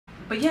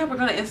But yeah, we're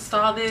gonna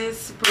install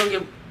this. We're gonna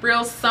get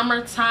real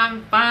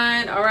summertime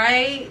fun. All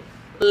right,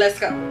 let's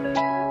go.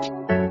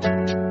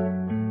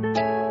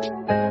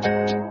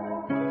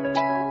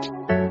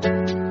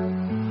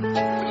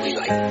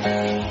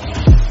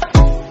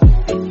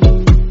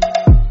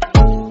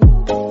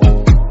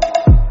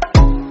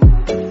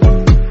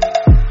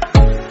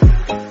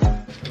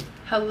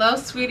 Hello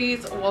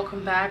sweeties,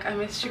 welcome back. I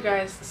missed you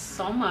guys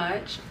so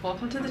much.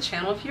 Welcome to the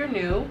channel. If you're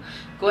new,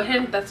 go ahead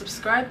and hit that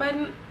subscribe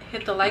button,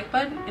 hit the like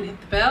button, and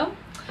hit the bell.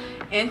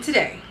 And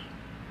today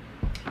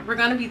we're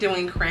going to be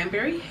doing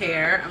cranberry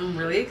hair. I'm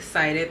really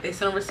excited. They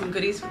sent over some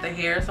goodies with the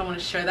hair, so I want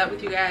to share that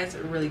with you guys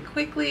really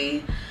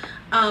quickly.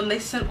 They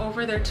sent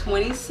over their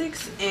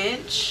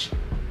 26-inch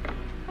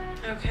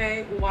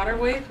water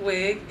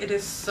wig. It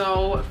is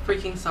so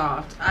freaking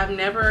soft. I've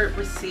never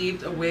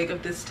received a wig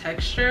of this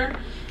texture,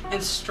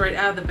 and straight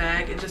out of the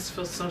bag it just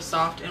feels so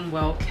soft and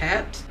well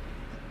kept,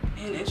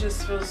 and it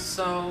just feels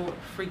so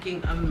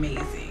freaking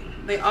amazing.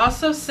 They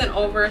also sent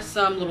over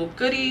some little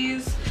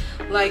goodies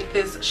like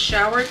this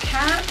shower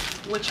cap,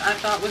 which I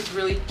thought was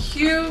really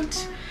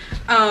cute.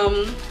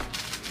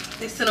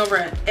 They sent over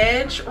an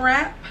edge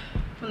wrap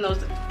when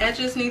those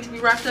edges need to be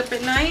wrapped up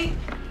at night.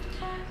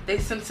 They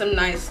sent some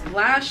nice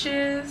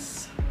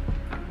lashes,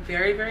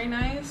 very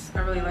nice. I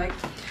really like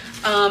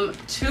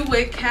 2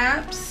 wig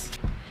caps,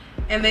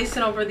 and they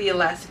sent over the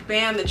elastic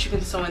band that you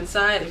can sew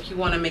inside if you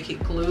want to make it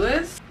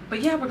glueless.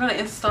 But yeah, we're gonna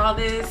install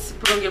this.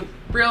 We're gonna get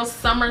real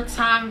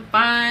summertime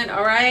fun.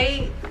 All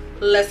right,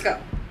 let's go.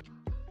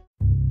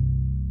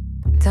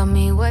 Tell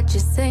me what you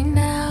say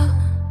now.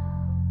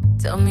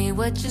 Tell me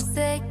what you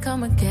say,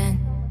 come again.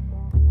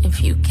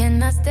 If you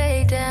cannot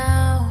stay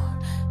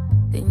down,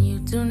 then you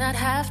do not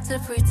have to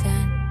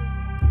pretend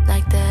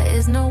like there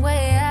is no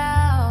way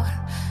out.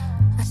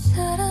 I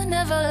should've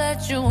never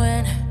let you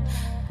in,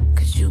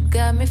 'cause you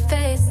got me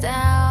face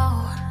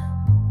down.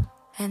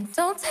 And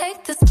don't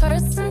take this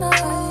personal.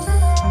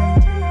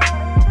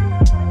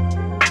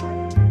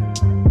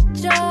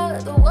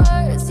 Just the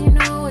words, you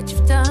know what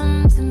you've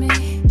done to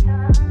me.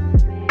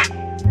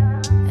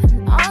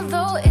 And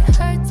although it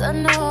hurts, I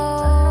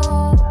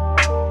know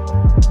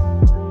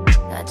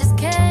I just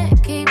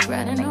can't keep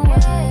running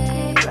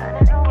away.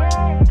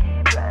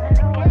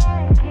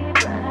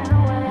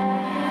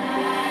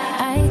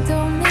 I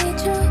don't need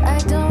you, I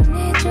don't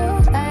need you,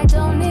 I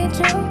don't need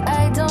you,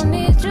 I don't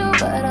need you,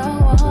 but I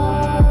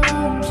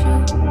want you.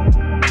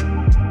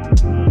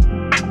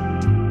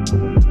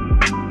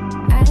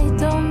 I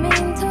don't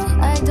mean to,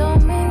 I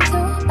don't mean to,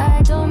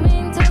 I don't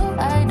mean to,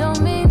 I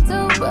don't mean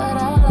to, but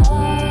I love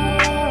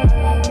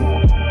you.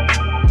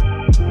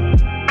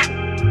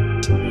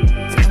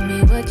 Tell me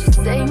what you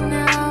say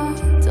now,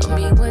 tell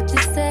me what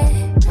you say.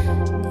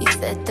 You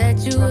said that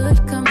you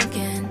would come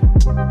again.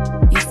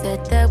 You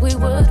said that we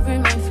would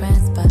remain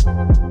friends, but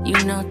you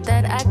know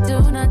that I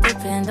do not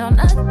depend on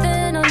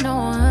nothing or no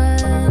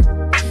one.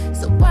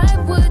 So why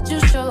would you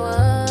show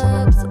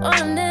up so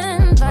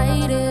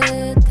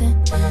uninvited? Then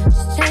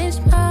just change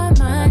my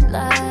mind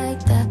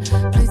like that.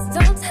 Please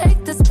don't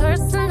take this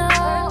personal,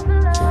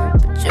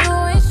 but you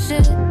ain't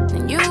shit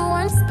and you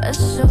weren't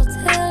special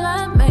till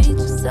I made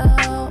you so.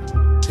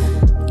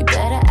 You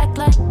better act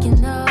like you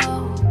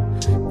know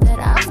that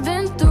I've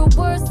been through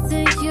worse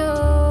than you.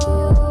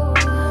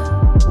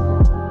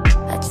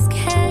 I just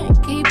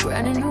can't keep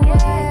running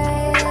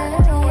away.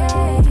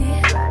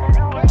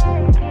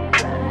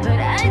 But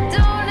I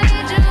don't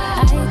need you.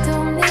 I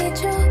don't need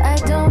you. I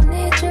don't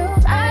need you.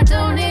 I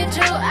don't need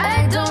you.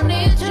 I don't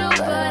need you.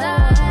 But I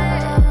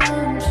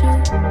want you.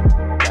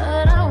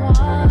 But I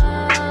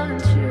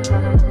want you.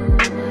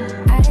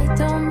 I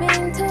don't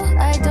mean to.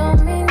 I don't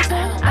mean to.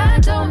 I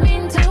don't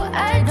mean to.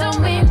 I don't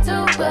mean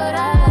to. But I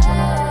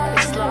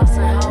lost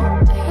at home.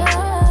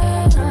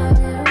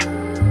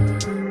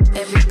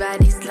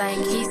 Everybody's like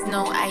he's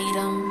no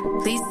item.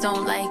 Please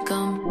don't like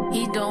him.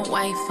 He don't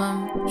wife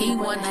him. He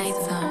one night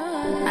him.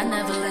 I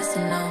never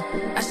listen, no.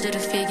 I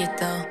should've figured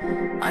though.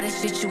 All that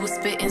shit you was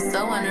spitting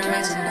so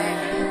unoriginal.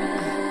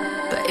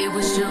 But it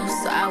was you,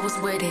 so I was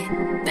with it.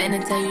 Then to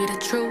tell you the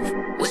truth,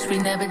 wish we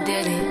never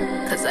did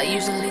it. 'Cause I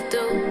usually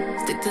do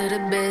stick to the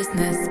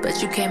business,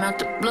 but you came out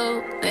the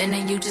blue, and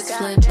then you just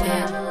flipped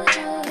it.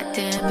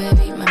 Goddamn,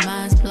 baby, my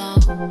mind's blown.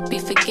 Be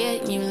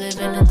forgetting you live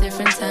in a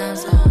different time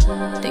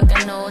zone. Think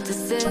I know what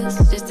this is,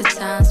 just the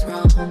time's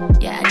wrong.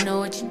 Yeah, I know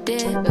what you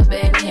did, but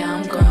baby,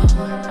 I'm grown.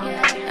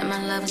 And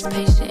my love is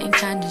patient and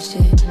kind of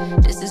shit.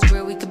 This is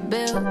where we could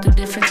build through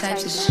different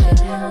types of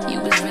shit. You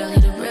was really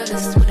the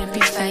realest, wouldn't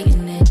be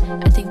fighting it.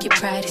 I think your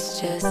pride is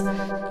just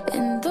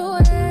in the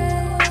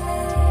way.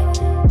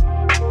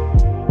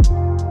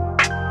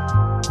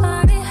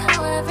 Funny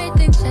how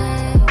everything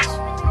changed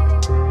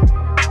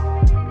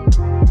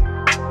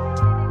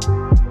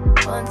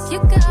once you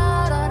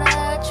got all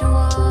that you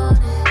wanted.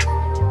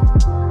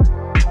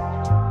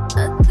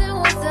 Nothing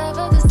was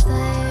ever the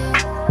same.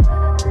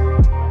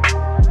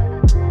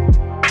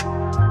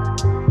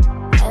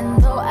 And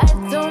though I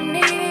don't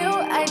need you,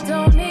 I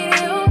don't need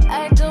you,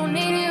 I don't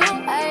need you,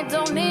 I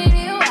don't need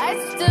you, I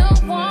still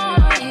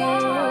want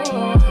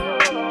you.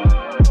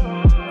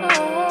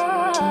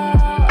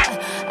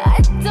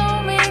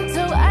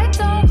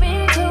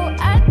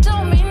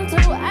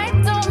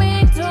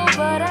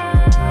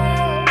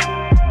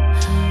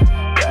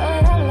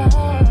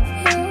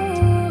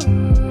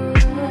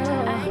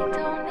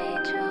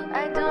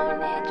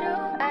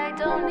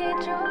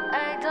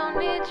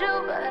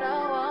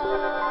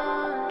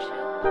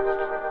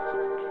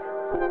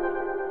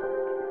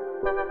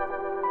 I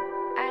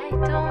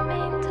don't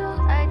mean to,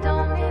 I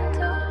don't mean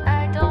to,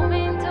 I don't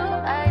mean to,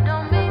 I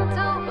don't mean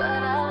to,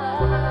 but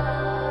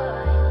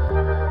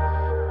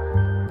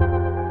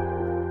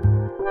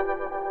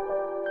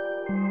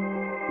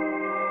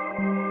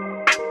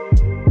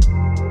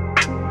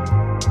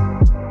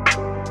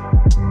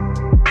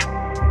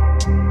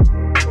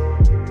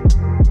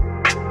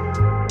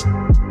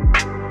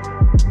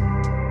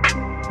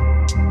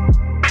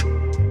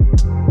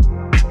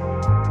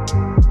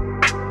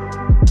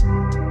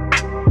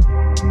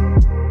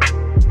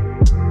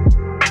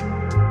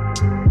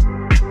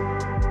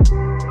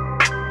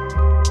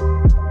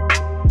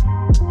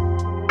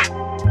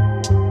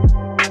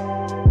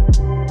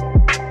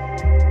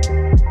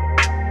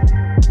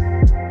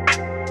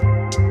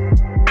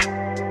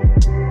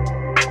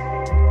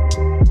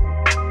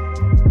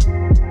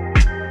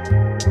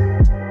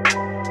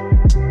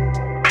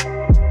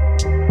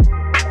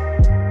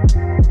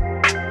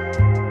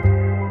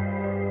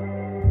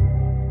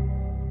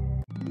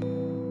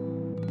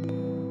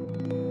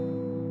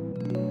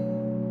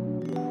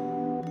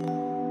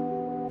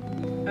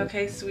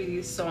Okay,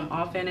 sweeties, so I'm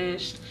all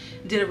finished.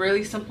 Did a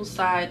really simple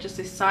side, just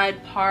a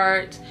side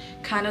part,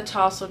 kind of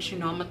tousled. You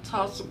know, I'm a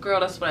tousle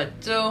girl, that's what I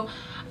do.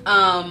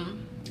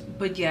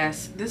 But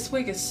yes, this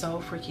wig is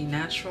so freaking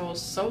natural,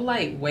 so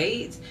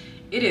lightweight.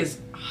 It is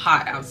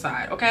hot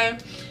outside, okay?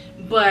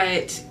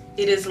 But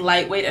it is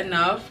lightweight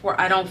enough where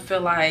I don't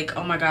feel like,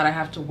 oh my god, I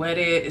have to wet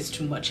it, it's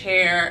too much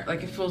hair.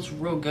 Like, it feels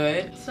real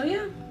good. So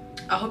yeah,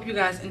 I hope you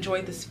guys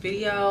enjoyed this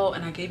video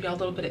and I gave y'all a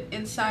little bit of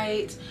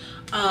insight.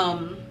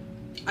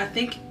 I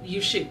think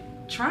you should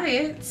try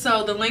it.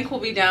 So the link will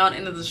be down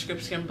in the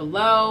description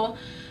below.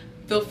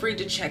 Feel free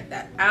to check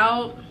that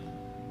out.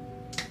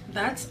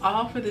 That's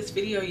all for this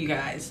video, you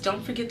guys.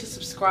 Don't forget to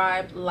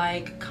subscribe,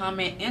 like,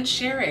 comment, and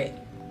share it.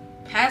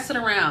 Pass it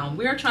around.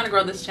 We are trying to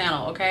grow this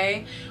channel,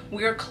 okay?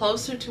 We are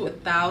closer to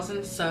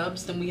 1,000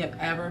 subs than we have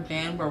ever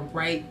been. We're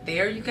right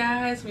there, you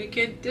guys. We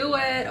can do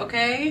it,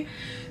 okay?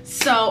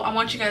 So I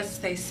want you guys to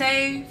stay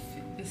safe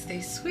and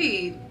stay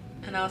sweet,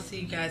 and I'll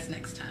see you guys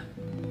next time.